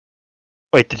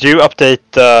Wait, did you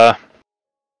update?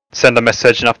 Send a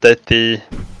message and update the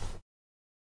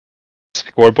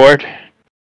scoreboard?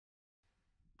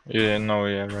 Yeah, no,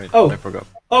 yeah, right. Oh. I forgot.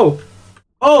 Oh!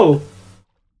 Oh!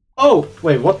 Oh!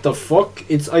 Wait, what the fuck?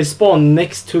 I spawned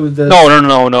next to the...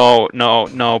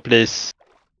 No, please.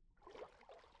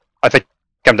 I think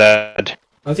I'm dead.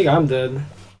 I think I'm dead.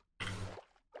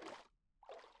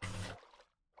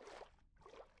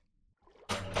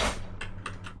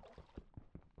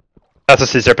 That's a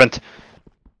sea serpent.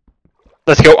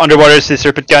 Let's go underwater, sea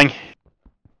serpent gang.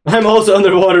 I'm also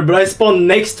underwater, but I spawned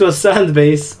next to a sand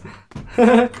base.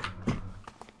 Okay,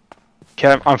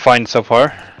 I'm fine so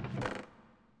far.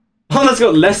 Oh, let's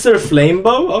go. Lesser flame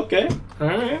bow? Okay.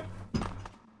 Alright.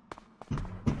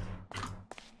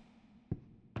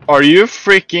 Are you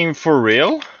freaking for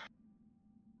real?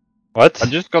 What? I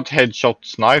just got headshot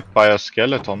sniped by a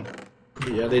skeleton.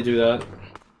 Yeah, they do that.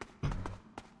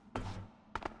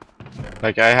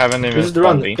 Like, I haven't even... This is the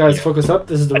run. spawned Guys, yet. focus up.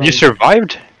 This is the And run. you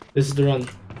survived? This is the run.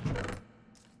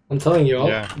 I'm telling you all.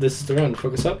 Yeah. This is the run.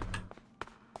 Focus up.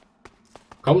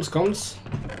 Comes. Comes?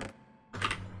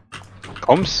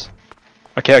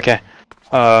 Okay.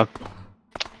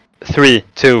 3,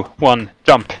 2, 1,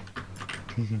 jump.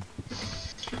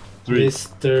 3,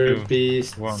 Mr. 2,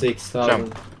 Beast 1,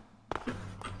 6000.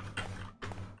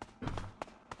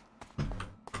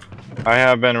 I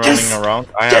have been running around.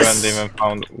 I haven't even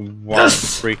found one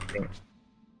freaking...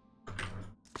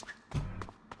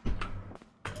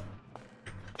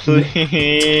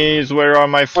 Please, where are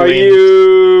my Are flames?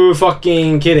 you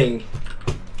fucking kidding?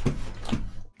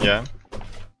 Yeah.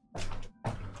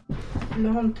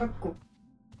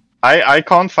 I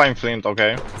can't find flint,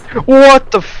 okay? What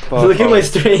the fuck? Look at my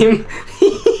stream.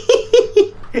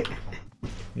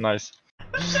 Nice.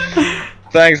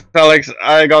 Thanks, Alex.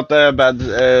 I got a bad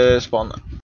spawn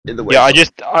in the way. Yeah,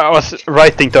 I was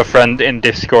writing to a friend in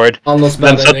Discord. Almost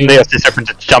Then bad suddenly a sea serpent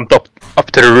just jumped up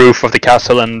to the roof of the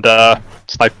castle and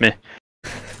sniped me.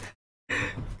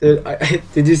 Dude,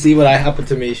 did you see what happened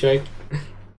to me, Shrek?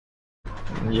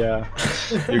 Yeah.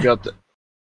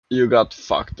 You got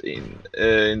fucked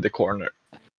in the corner.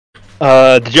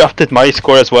 Did you update my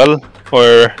score as well?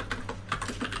 Or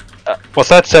was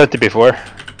that 70 before?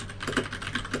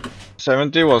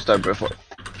 70 was there before.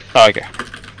 Oh, okay.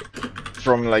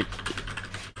 From like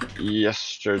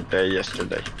yesterday.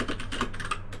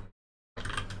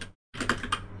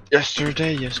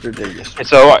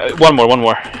 So one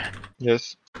more.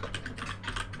 Yes.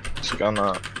 Just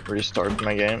gonna restart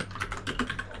my game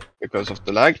because of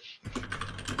the lag.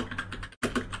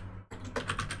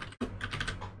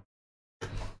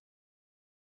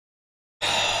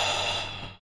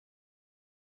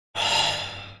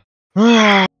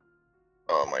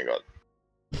 Oh my god.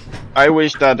 I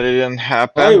wish that it didn't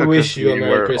happen. I because wish you a we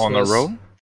Merry were on a Christmas. roll.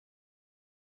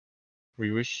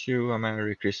 We wish you a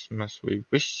Merry Christmas. We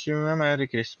wish you a Merry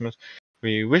Christmas.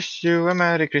 We wish you a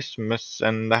Merry Christmas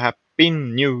and a Happy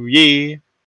New Year.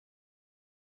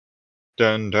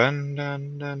 Dun dun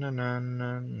dun dun dun dun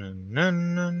dun dun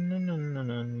dun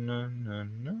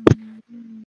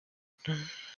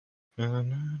dun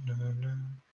dun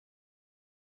dun.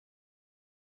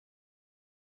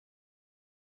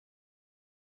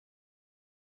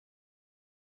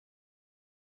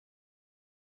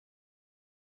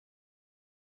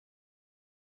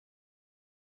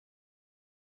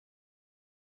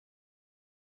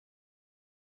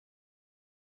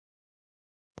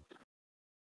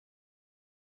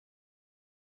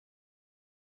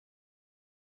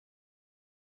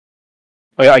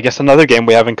 Oh yeah, I guess another game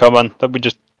we have in common that we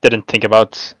just didn't think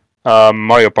about.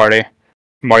 Mario Party.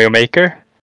 Mario Maker.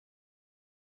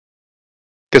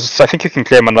 Because I think you can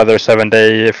claim another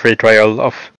 7-day free trial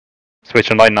of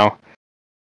Switch Online now.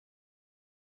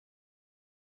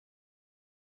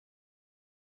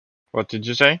 What did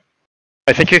you say?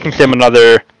 I think you can claim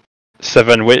another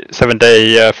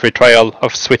 7-day free trial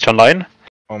of Switch Online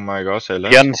Oh my god, say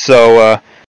less. again. So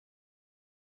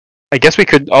I guess we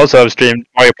could also have streamed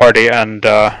Mario Party and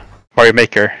Mario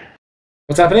Maker.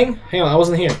 What's happening? Hang on, I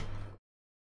wasn't here.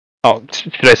 Oh,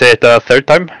 should I say it a third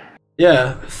time?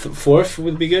 Yeah, fourth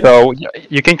would be good. So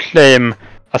you can claim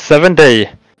a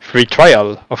 7-day free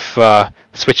trial of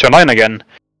Switch Online again.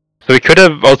 So we could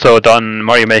have also done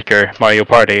Mario Maker, Mario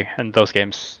Party, and those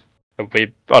games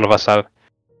that all of us have.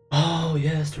 Oh,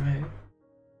 yes, right.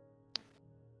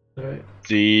 Alright.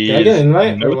 These Can I get an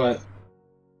invite or notes, what?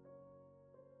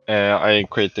 I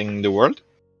creating the world.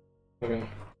 Okay.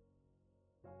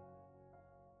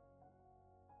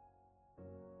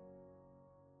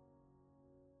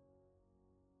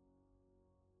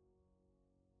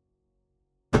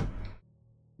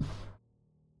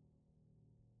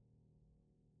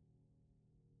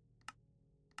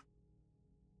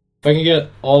 If I can get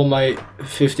all my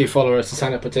 50 followers to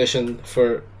sign a petition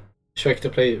for Shrek to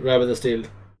play Rabbit and Steel,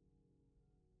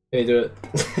 can you do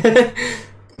it?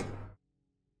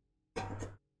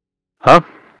 Huh?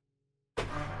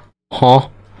 Huh?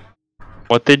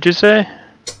 What did you say?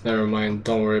 Never mind,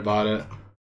 don't worry about it.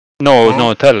 No,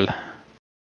 no, tell.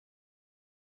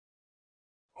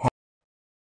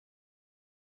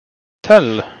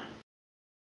 Tell.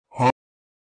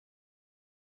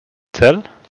 Tell?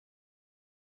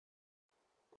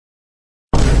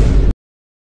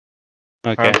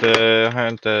 Okay. Har jag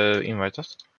inte invitat?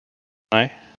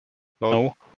 Nej.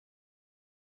 No.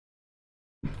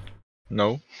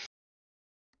 No.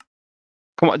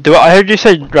 Come on, I heard you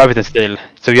say Rabbit and Steel,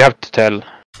 so you have to tell.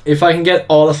 If I can get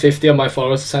all 50 of my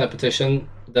followers to sign a petition,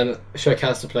 then Shrek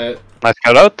has to play it. Nice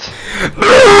cut out.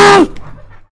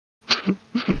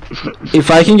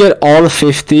 If I can get all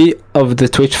 50 of the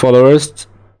Twitch followers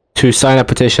to sign a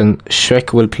petition,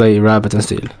 Shrek will play Rabbit and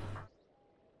Steel.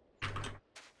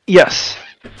 Yes.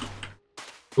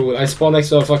 Cool, I spawned next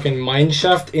to a fucking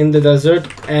mineshaft in the desert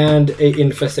and a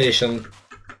infestation.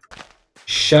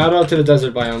 Shout out to the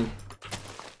desert biome.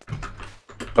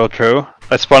 So true.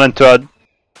 I spawned into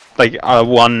a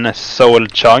one soul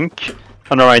chunk,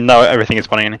 and right now everything is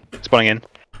spawning in.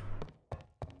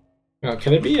 Oh,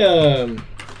 can there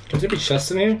be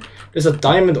chests in here? There's a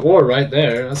diamond ore right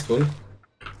there. That's cool.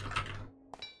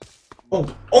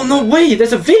 Oh no way!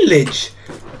 There's a village.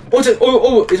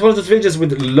 It's one of those villages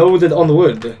with loaded on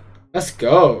wood. Let's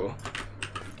go.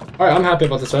 Alright, I'm happy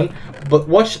about this one. But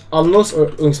watch Alnos or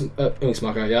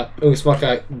Ungsmaka, yeah.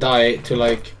 Ungsmaka die to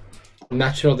like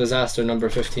natural disaster number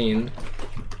 15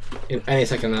 in any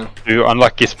second now. You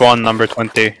unlucky spawn number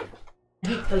 20.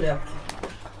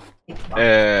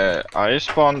 I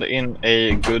spawned in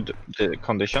a good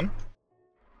condition.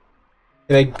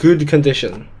 In a good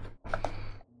condition.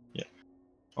 Yeah.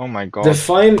 Oh my god.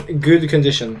 Define good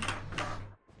condition.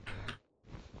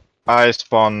 I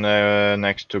spawned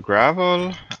next to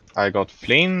gravel. I got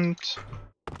flint.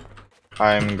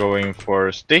 I'm going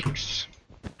for sticks.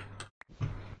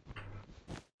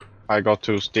 I got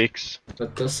 2 sticks.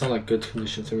 That does sound like good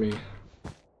condition to me.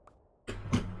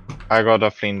 I got a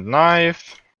flint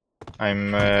knife.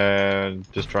 I'm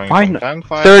destroying Mine, some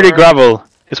campfire. 30 gravel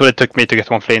is what it took me to get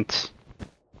 1 flint.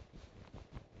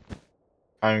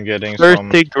 I'm getting 30 some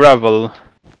gravel.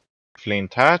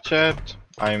 flint hatchet.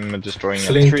 I'm destroying a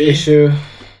Flint tree. issue.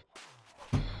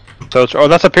 So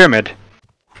that's a pyramid.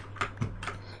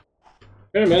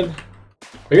 Pyramid.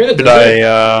 Are you gonna do Did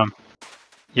I?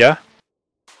 Yeah.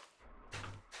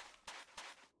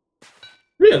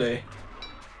 Really?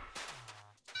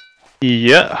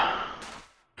 Yeah.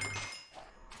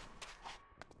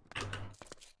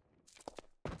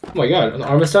 Oh my god, an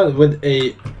armor stand with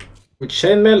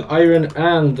chainmail, iron,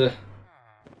 and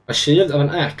a shield and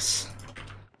an axe.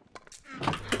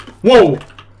 Whoa!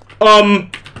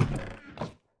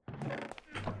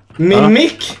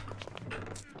 Mimic?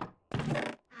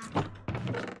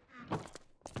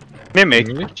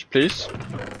 Mimic, please.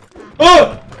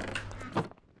 Oh!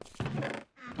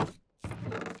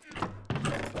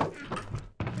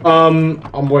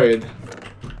 I'm worried.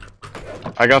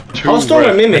 I got 2. How strong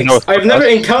are mimics? No, I've never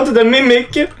encountered a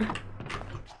mimic.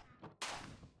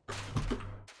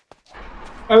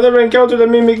 I've never encountered a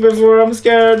mimic before. I'm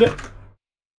scared.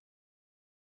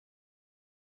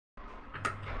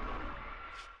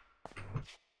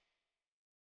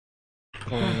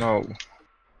 Oh no.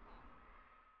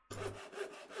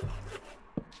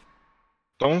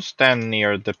 Don't stand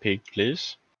near the pig,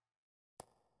 please.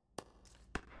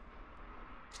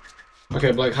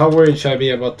 Okay, Blake, how worried should I be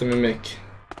about the mimic?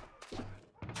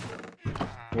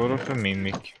 What of a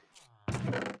mimic?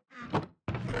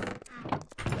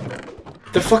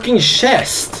 The fucking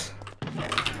chest!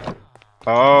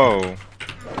 Oh.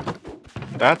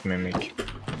 That mimic.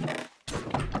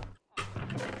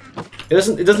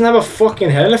 It doesn't have a fucking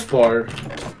health bar.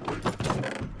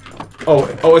 Oh,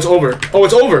 it's over. Oh,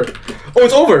 it's over. Oh,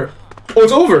 it's over. Oh,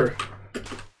 it's over.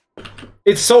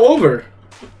 It's so over.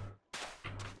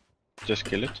 Just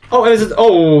kill it. Oh, and is it?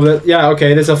 Oh, yeah.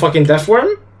 Okay, there's a fucking death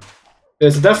worm.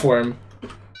 There's a death worm.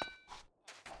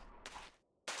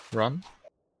 Run.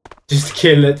 Just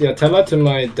kill it. Yeah, tell that to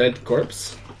my dead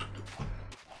corpse.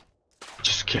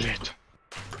 Just kill it.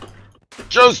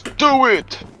 Just do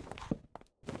it!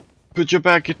 Put your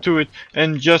back into it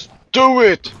and just do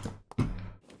it!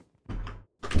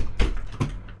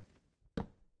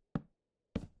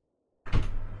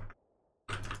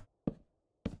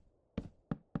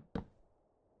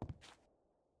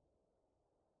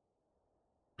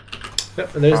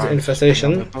 Yep, and there's the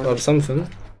infestation of something.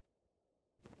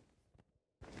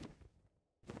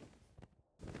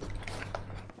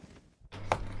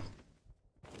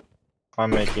 I'm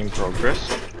making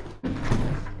progress.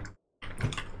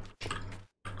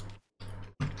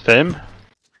 Same.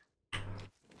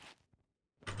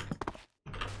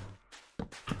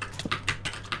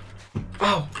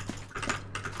 Ow!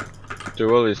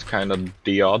 Duel is kind of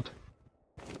the odd.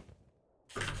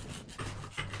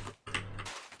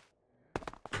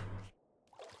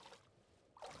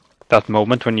 That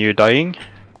moment when you're dying.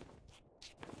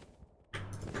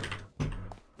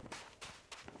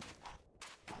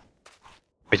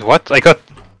 Wait, what? I got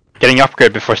getting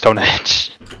upgrade before Stone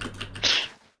Age.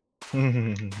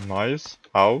 Nice.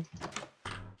 How?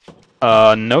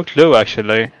 No clue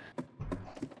actually.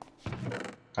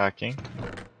 Hacking.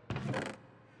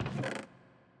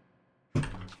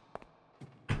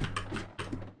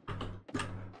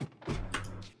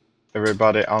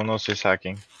 Everybody, Alnos is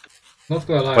hacking. Not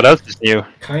gonna lie. What else is new?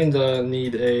 Kinda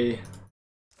need a.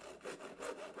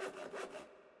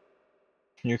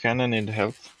 You kinda need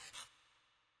help.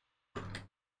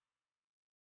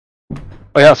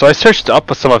 Oh yeah, so I searched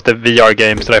up some of the VR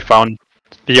games that I found.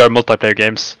 VR multiplayer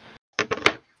games.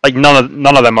 Like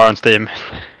none of them are on Steam.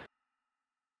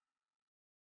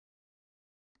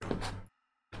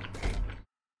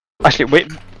 Actually, wait.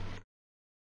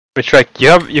 Wait,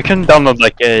 Shrek, you can download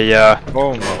like a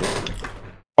Oh no.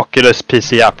 Oculus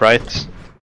PC app, right?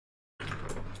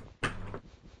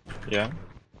 Yeah.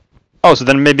 Oh, so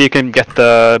then maybe you can get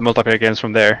the multiplayer games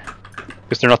from there,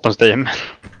 because they're not on Steam.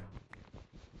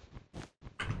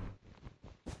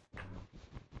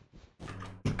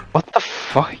 What the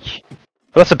fuck?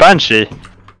 Oh, that's a Banshee.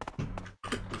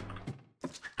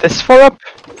 This far up?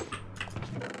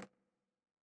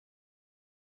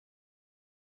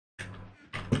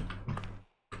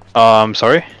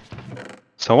 Sorry.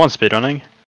 Someone's speedrunning.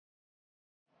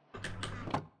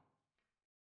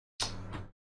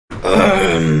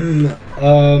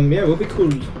 Yeah, it would be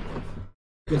cool.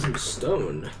 Get some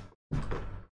stone.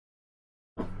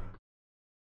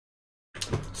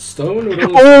 Stone would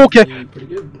only Oh, okay. be pretty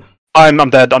good. I'm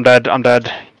dead.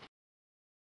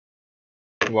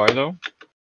 Why though?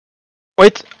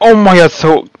 Wait, oh my god,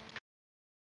 so...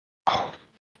 Oh,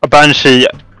 a Banshee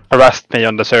harassed me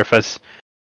on the surface.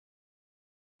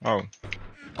 Oh.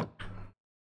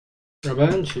 A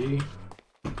Banshee.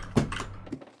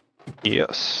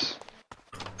 Yes.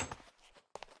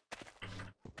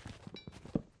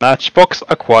 Matchbox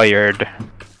acquired.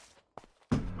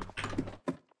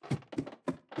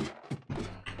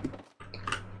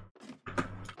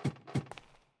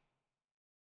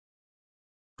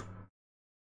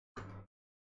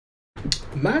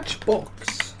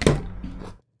 Matchbox.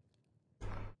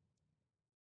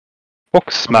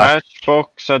 Box A smash.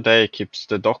 matchbox a day keeps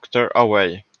the doctor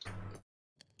away.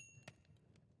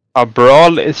 A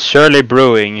brawl is surely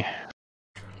brewing.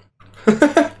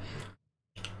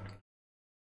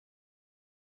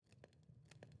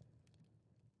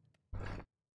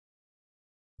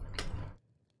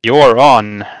 You're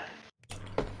on.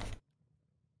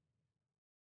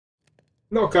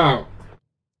 Knockout.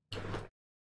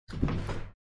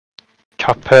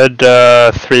 Cuphead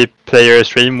 3-player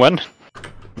stream when?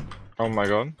 Oh my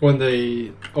god. When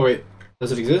they. Oh wait,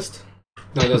 does it exist?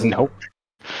 No, it doesn't. Nope.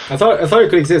 I thought it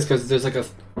could exist because there's like a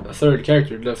third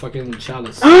character, the fucking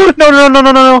chalice.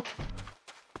 No.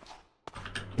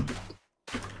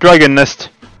 Dragon nest.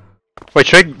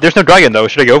 Wait, there's no dragon though,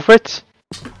 should I go for it?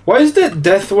 Why is the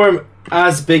death worm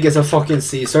as big as a fucking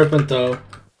sea serpent though?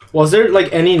 Was there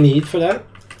like any need for that?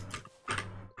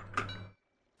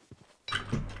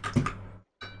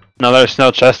 No, there's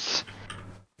no chests.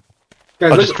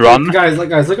 Guys, I'll just run. Guys,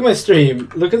 look at my stream.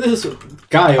 Look at this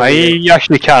guy over I here.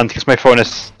 actually can't because my phone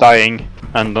is dying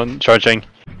and uncharging.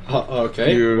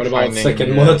 Okay, You're what about finding,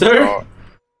 second monitor?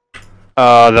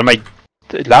 Then my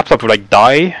laptop would like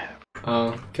die.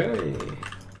 Okay.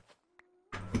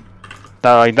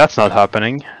 That's not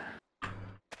happening.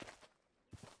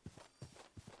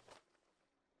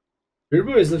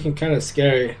 Birbo is looking kind of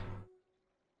scary.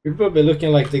 Birbo be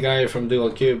looking like the guy from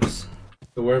Dual Cubes.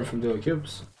 The worm from Dual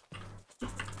Cubes.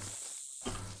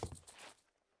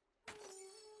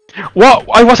 What?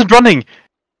 I wasn't running!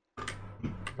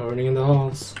 Running in the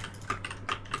halls.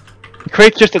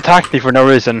 Crate just attacked me for no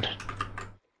reason.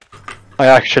 I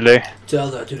actually. Tell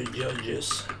that to the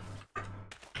judges.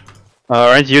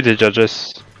 Aren't you the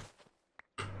judges?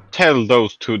 Tell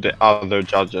those to the other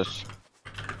judges.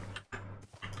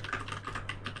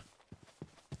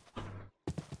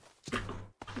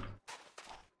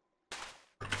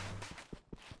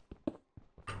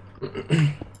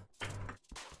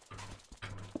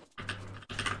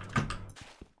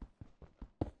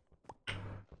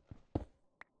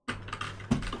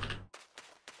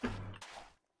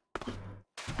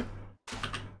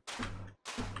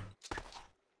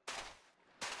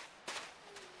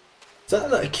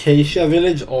 that an acacia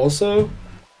village also?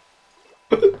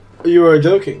 You were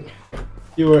joking.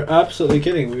 You were absolutely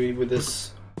kidding me with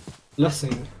this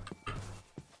blessing.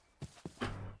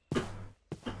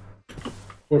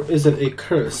 Or is it a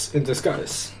curse in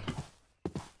disguise?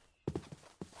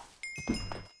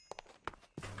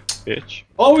 Bitch.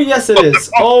 Oh yes it is!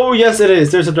 Oh yes it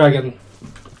is! There's a dragon.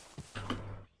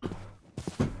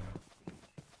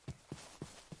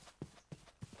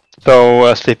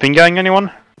 So, sleeping gang,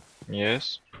 anyone?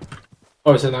 Yes.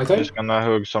 Oh, is it nighttime? Just gonna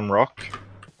hug some rock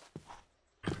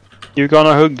You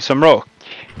gonna hug some rock?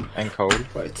 and coal.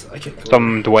 Right, I can't go.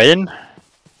 Some Dwayne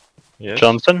Yes.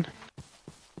 Johnson?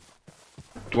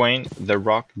 Dwayne the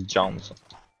Rock Johnson.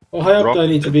 Oh, how up Rock do I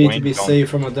need to the be Dwayne saved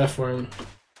from a death worm?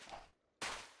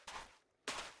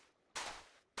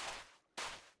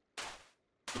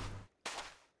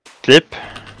 Sleep?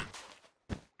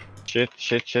 Shit.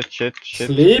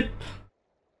 Sleep?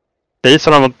 Please,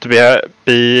 I don't want to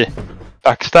be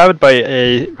backstabbed by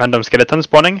a random skeleton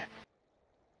spawning.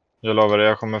 Jag lovar dig,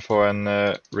 jag kommer få en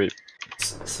reap.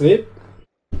 Sleep?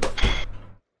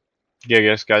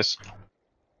 GG's guys.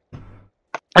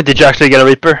 Did you actually get a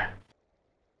reaper?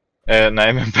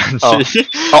 Nej men Banshee.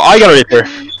 Oh, I got a reaper.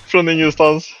 Från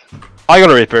ingenstans. I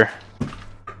got a reaper.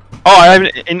 Oh,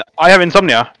 I have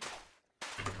insomnia.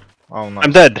 Oh nice.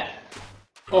 I'm dead.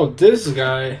 Oh, this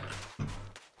guy.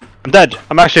 I'm dead.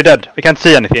 I'm actually dead. I can't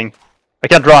see anything. I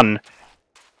can't run.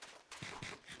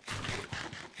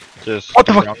 Just What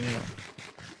the fuck?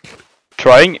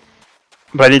 Trying,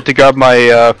 but I need to grab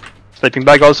my sleeping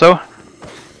bag also.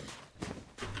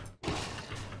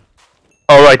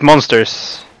 Oh right,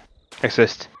 monsters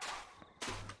exist.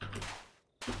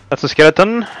 That's a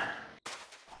skeleton.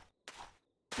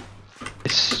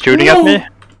 It's shooting at me.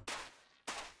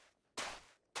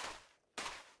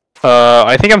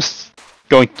 I think I'm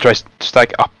going to try to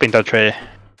stack up in that tree.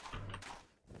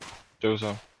 Do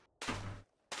so.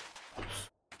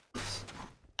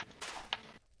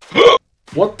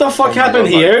 What the fuck happened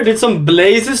here? Did some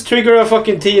blazes trigger a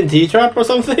fucking TNT trap or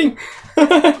something?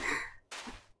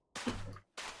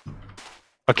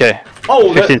 Okay.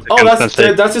 Oh, 15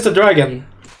 seconds, that's just a dragon.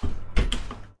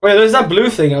 Wait, there's that blue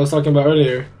thing I was talking about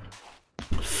earlier.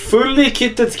 Fully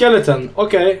kitted skeleton.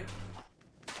 Okay.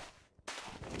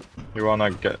 You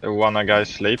wanna guys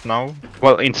sleep now?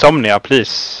 Well, insomnia,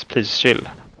 please chill.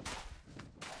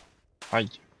 Hi.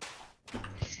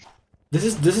 This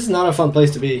is not a fun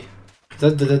place to be.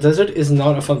 The desert is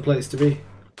not a fun place to be.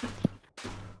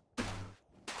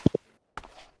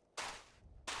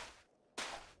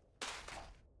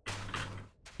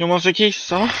 Jag måste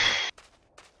kissa.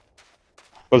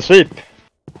 Well, sleep.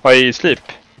 Why sleep?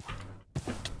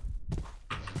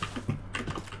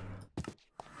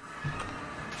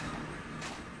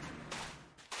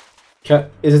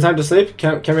 Is it time to sleep?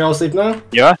 Can we all sleep now?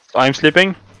 Yeah, I'm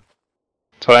sleeping.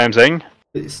 That's what I'm saying.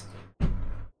 Please.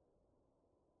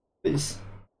 Please.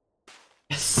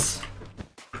 Yes.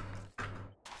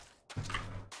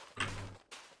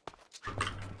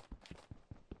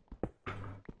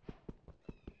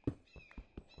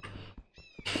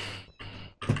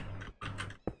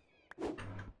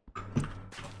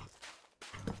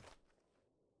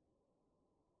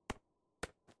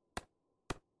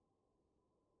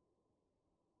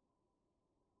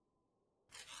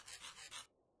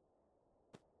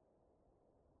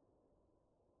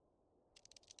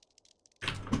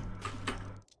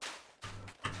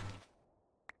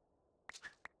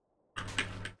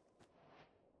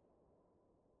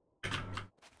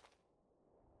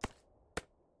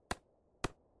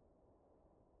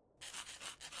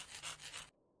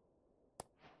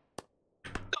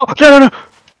 Oh, no!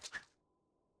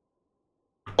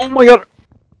 Oh my god!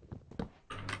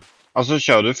 Alltså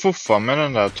kör du fuffa med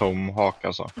den där tom haka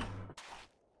alltså?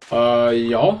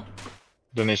 Ja.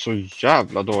 Den är så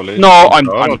jävla dålig. No,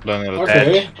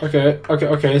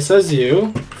 Okay, says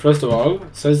you. First of all,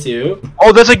 says you.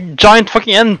 Oh, there's a giant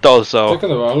fucking ant also!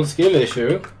 Second of all, skill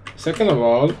issue. Second of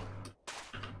all,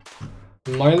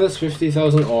 minus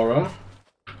 50,000 aura.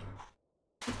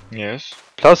 Yes.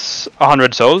 Plus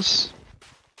 100 souls.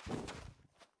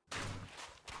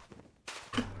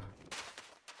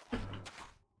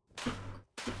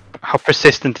 How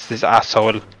persistent is this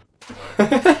asshole?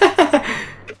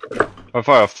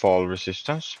 Varför har jag fall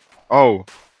resistance? Oh!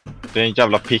 Det är en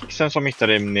jävla pixel som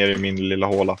hittade ner i min lilla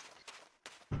håla.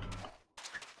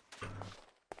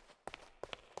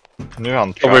 Nu är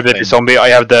han Over the zombie,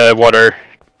 I have the water.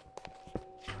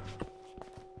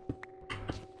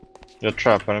 Jag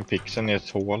trappar en pixel i ett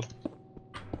hål.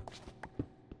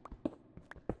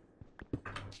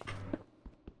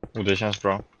 Och det känns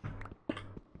bra.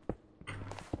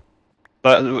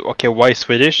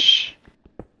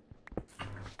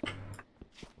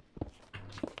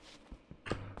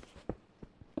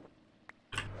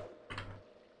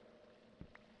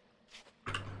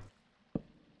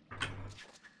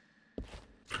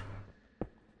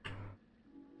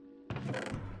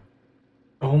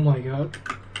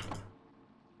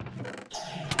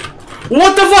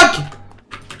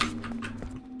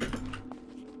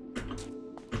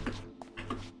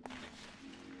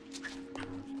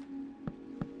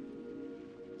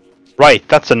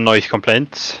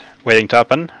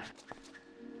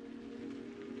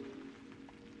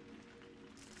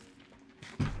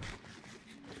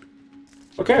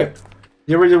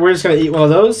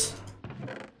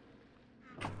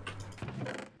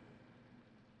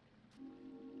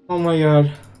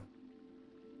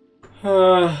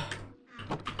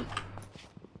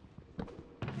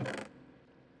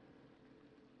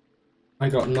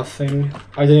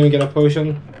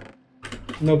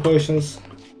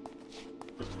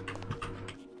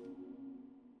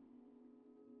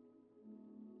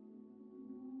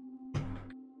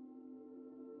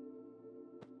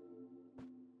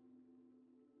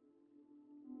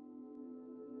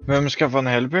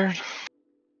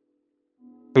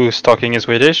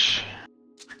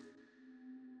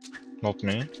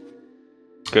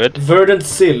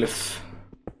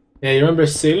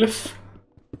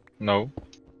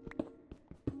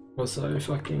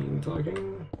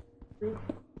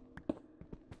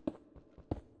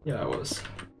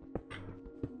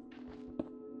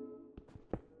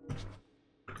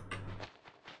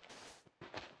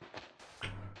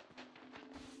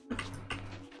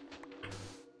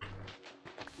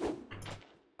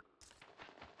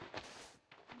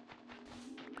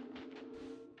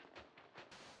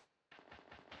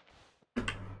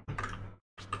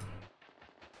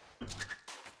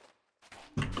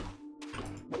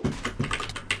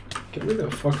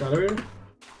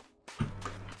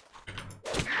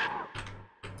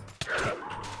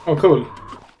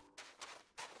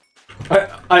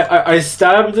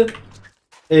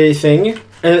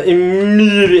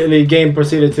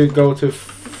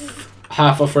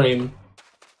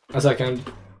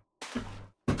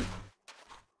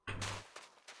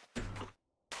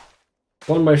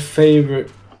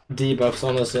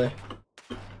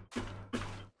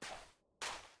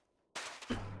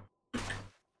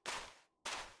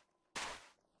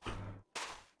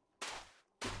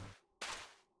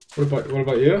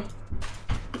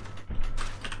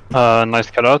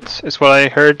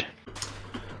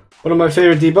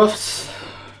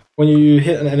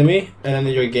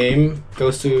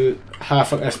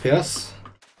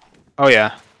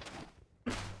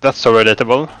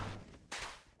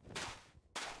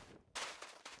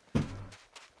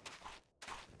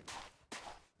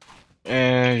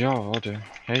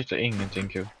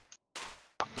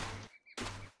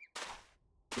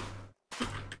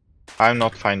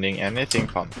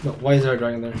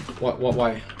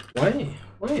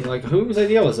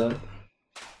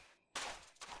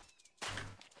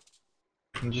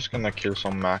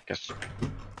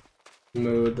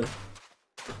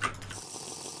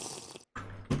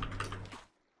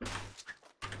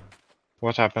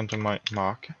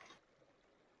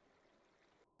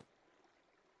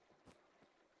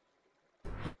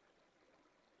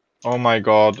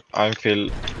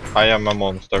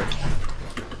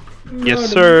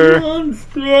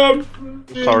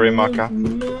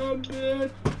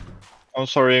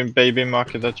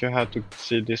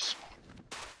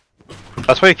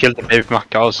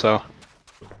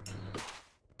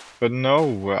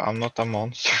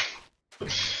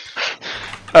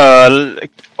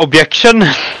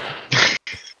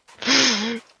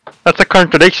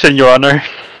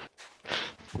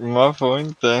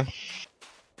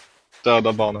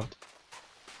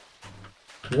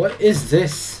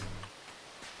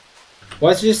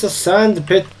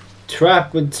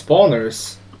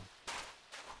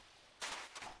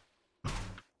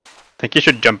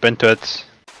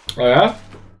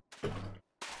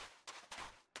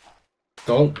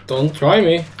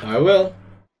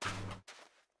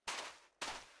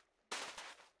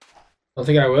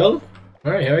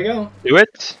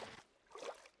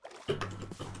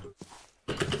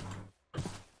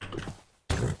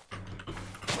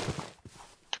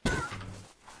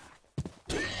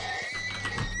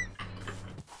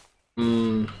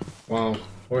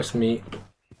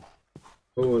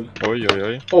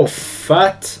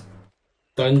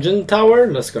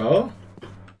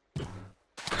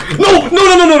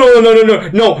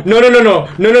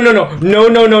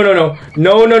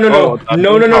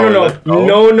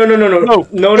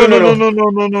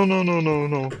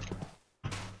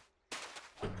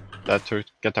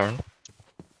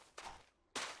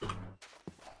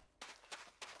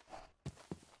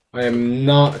 I am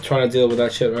not trying to deal with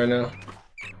that shit right now.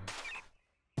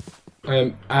 I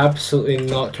am absolutely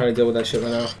not trying to deal with that shit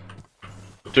right now.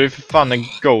 Du är för fan en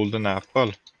golden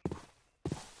apple.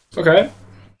 Okay.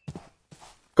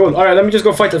 Cool. Alright, let me just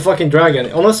go fight the fucking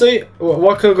dragon. Honestly,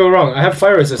 what could go wrong? I have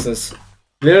fire resistance.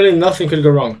 Literally nothing could go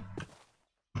wrong.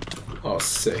 Oh,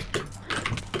 sick.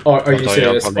 Oh, are you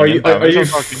serious? Are you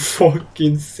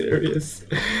fucking serious?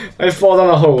 I fall down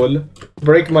a hole,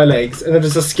 break my legs, and then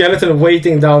there's a skeleton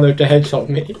waiting down there to headshot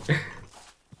me.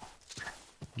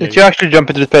 Did you actually jump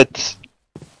into the pit?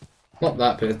 Not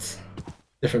that pit.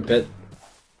 Different pit.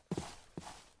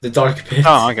 The dark pit.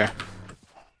 Oh, okay.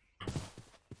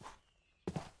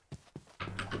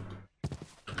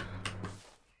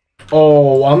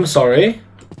 Oh, I'm sorry.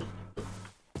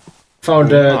 Found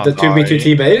the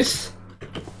 2B2T base.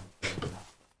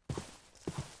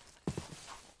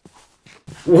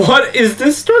 What is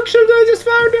this structure that I just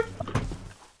found?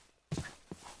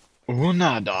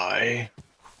 Unadai.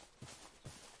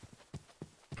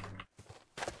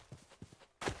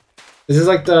 This is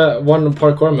like the one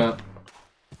parkour map.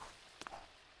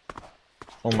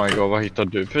 Oh my god, vad hittar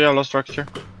du för jävla structure?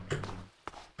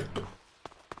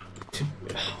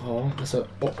 Ja, alltså...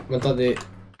 Oh, vänta, det är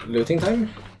looting time?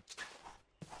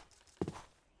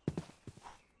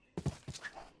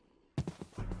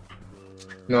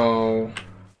 No.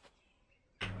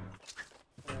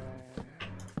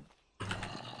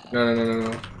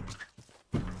 No.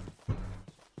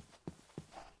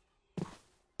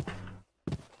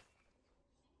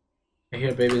 I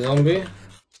hear baby zombie.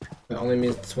 That only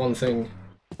means one thing.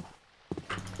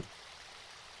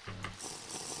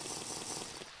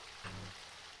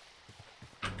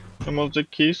 Jag måste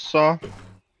kissa.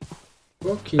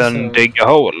 Then dig a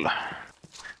hole.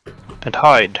 And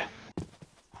hide.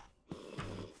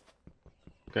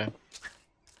 Okej.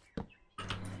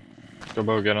 Ska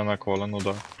bugga den här kolen och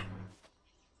dö.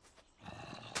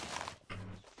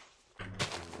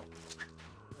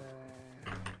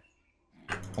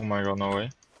 Oh my god, no way.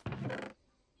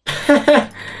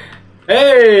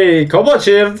 Hey, Cobalt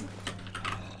Shield!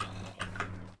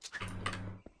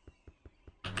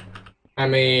 I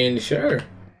mean, sure.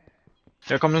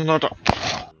 Jag kommer snart då.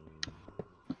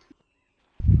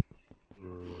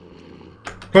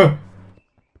 Huh.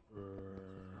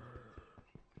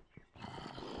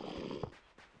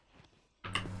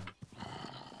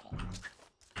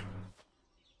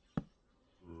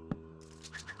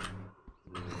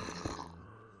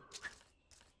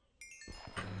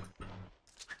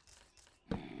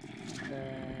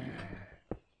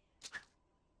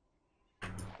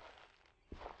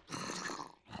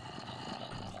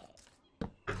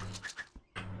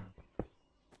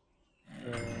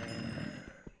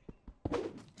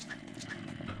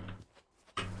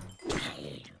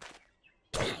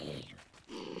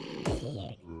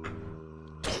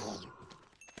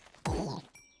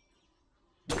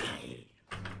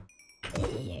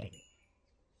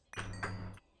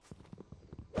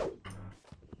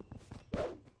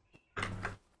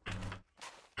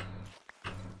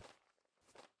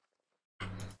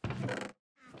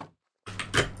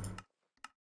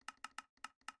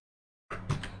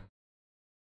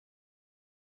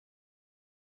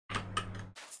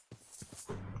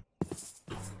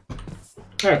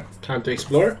 Alright, time to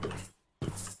explore.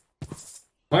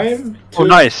 Time to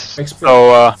nice.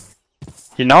 explore. So,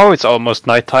 you know it's almost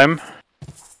nighttime.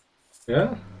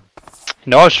 Yeah?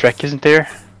 You know how Shrek isn't here?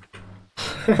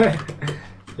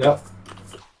 Yep.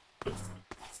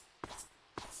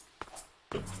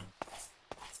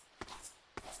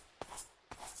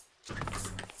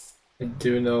 I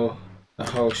do know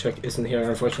how Shrek isn't here,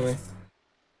 unfortunately.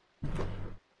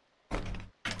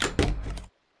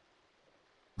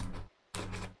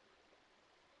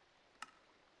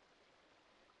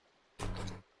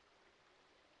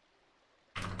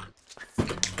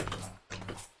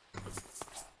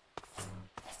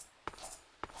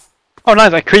 Oh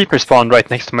nice, a creeper spawned right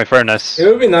next to my furnace. It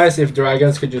would be nice if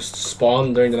dragons could just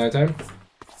spawn during the nighttime.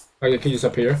 Like they could just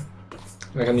appear.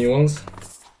 Like a new ones.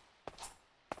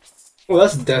 Oh,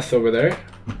 that's Death over there.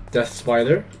 Death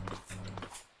Spider.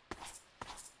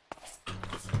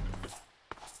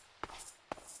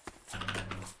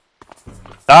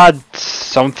 That's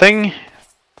something.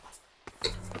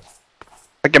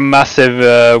 Like a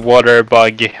massive water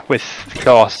bug with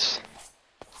claws.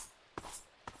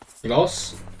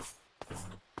 Glass?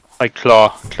 Like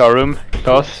claw room,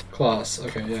 claws. Class,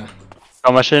 okay, yeah.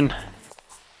 Claw machine.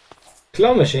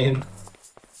 Claw machine.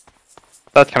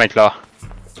 That kind of claw.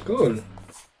 Cool.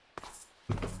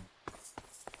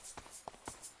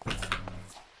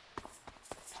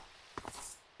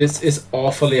 This is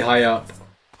awfully high up.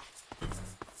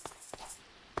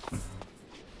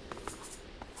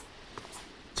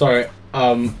 Sorry.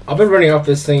 I've been running up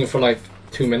this thing for like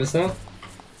 2 minutes now.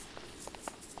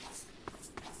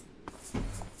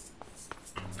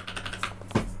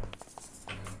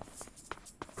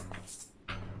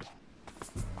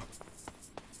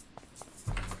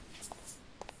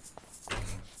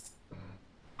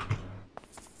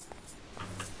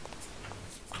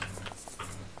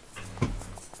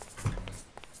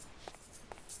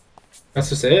 That's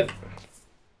just it.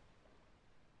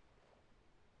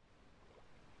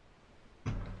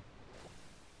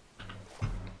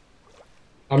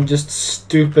 I'm just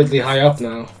stupidly high up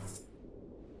now.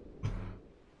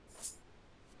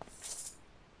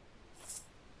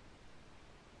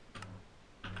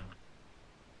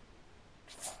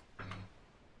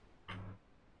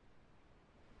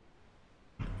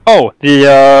 Oh,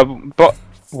 the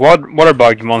water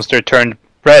bug monster turned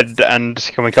red and is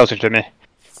coming closer to me.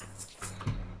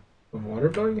 A water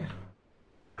bug?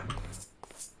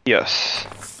 Yes.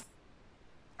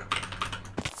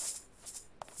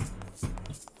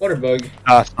 Water bug.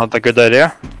 That's not a good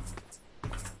idea.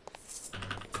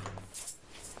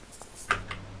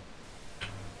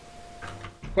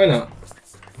 Why not?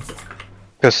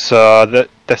 Because the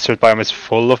desert biome is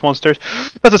full of monsters.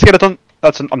 That's a skeleton.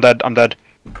 I'm dead. I'm dead.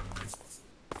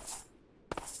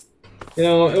 You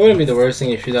know, it wouldn't be the worst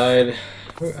thing if you died.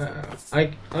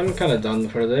 I'm kind of done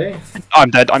for the day.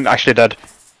 I'm dead. I'm actually dead.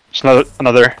 Just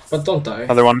another. But don't die.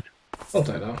 Another one. Don't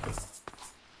die though.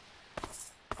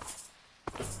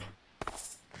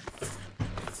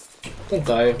 Don't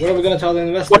die. What are we gonna tell the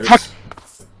investors? What fuck?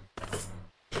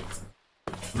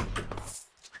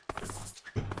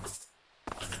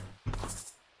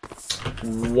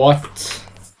 What?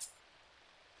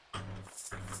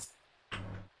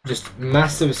 Just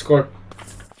massive scorp.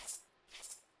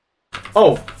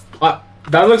 Oh,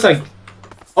 that looks like.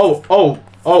 Oh.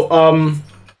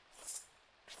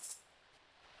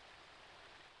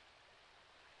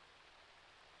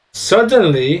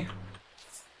 Suddenly,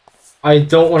 I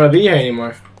don't want to be here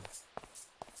anymore.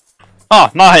 Oh,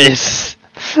 nice.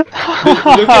 Look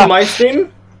at my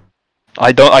stream.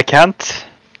 I can't.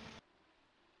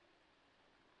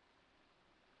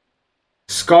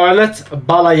 Scarlet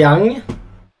Balayang.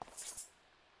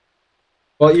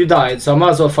 Well, you died, so I might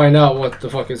as well find out what the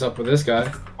fuck is up with this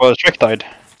guy. Well, Shrek died.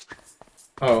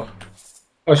 Oh.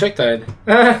 Oh, Shrek died.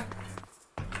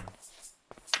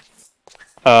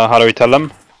 How do we tell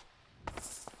them?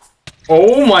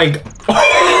 Oh my god.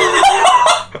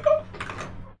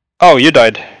 Oh, you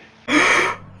died.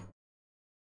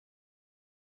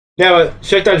 Yeah, but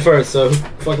Shrek died first, so who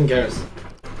fucking cares?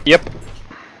 Yep.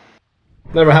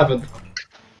 Never happened.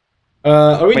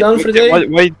 Are we done for the day?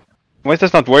 Why is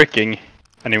this not working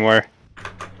anymore?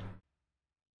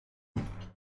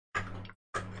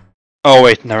 Oh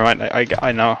wait, never mind.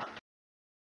 I know.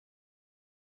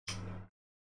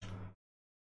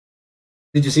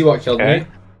 Did you see what killed me?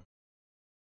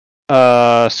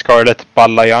 Scarlet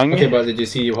Balayang. Okay, but did you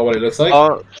see what it looks like?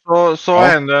 Ja, så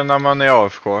händer när man är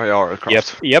AFK i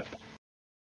RLcraft. Yep.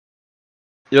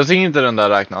 Jag tycker inte den där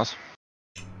räknas.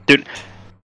 Du,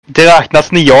 det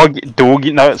räknas när jag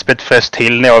dog när spelet frös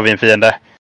till när jag var vid en fiende.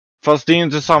 Fast det är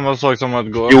inte samma sak som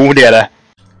att gå... Jo, det är det.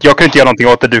 Jag kunde inte göra någonting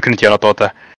åt det, du kunde inte göra något åt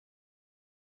det.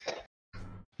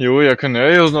 Jo, jag kunde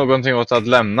ju göra någonting åt att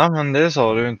lämna, men det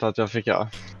sa du inte att jag fick göra.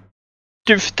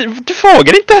 Du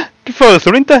frågade inte! Du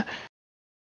föreslår inte!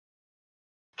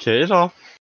 Okej då.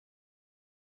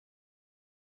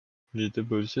 Lite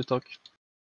bullshit dock.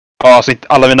 Ja, alltså inte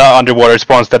alla mina underwater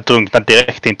spawns där drunknar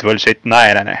direkt, inte bullshit.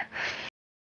 Nej.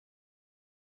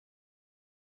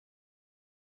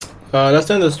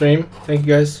 Let's end the stream. Thank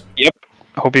you guys. Yep.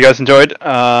 Hope you guys enjoyed.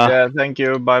 Yeah, thank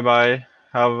you. Bye.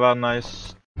 Have a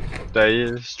nice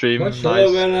day. Stream. Much nice.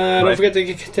 love and don't forget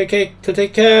to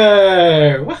take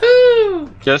care. Woohoo!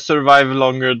 Just survive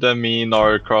longer than me in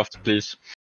RLcraft, please.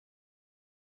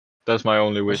 That's my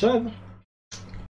only wish. Much love.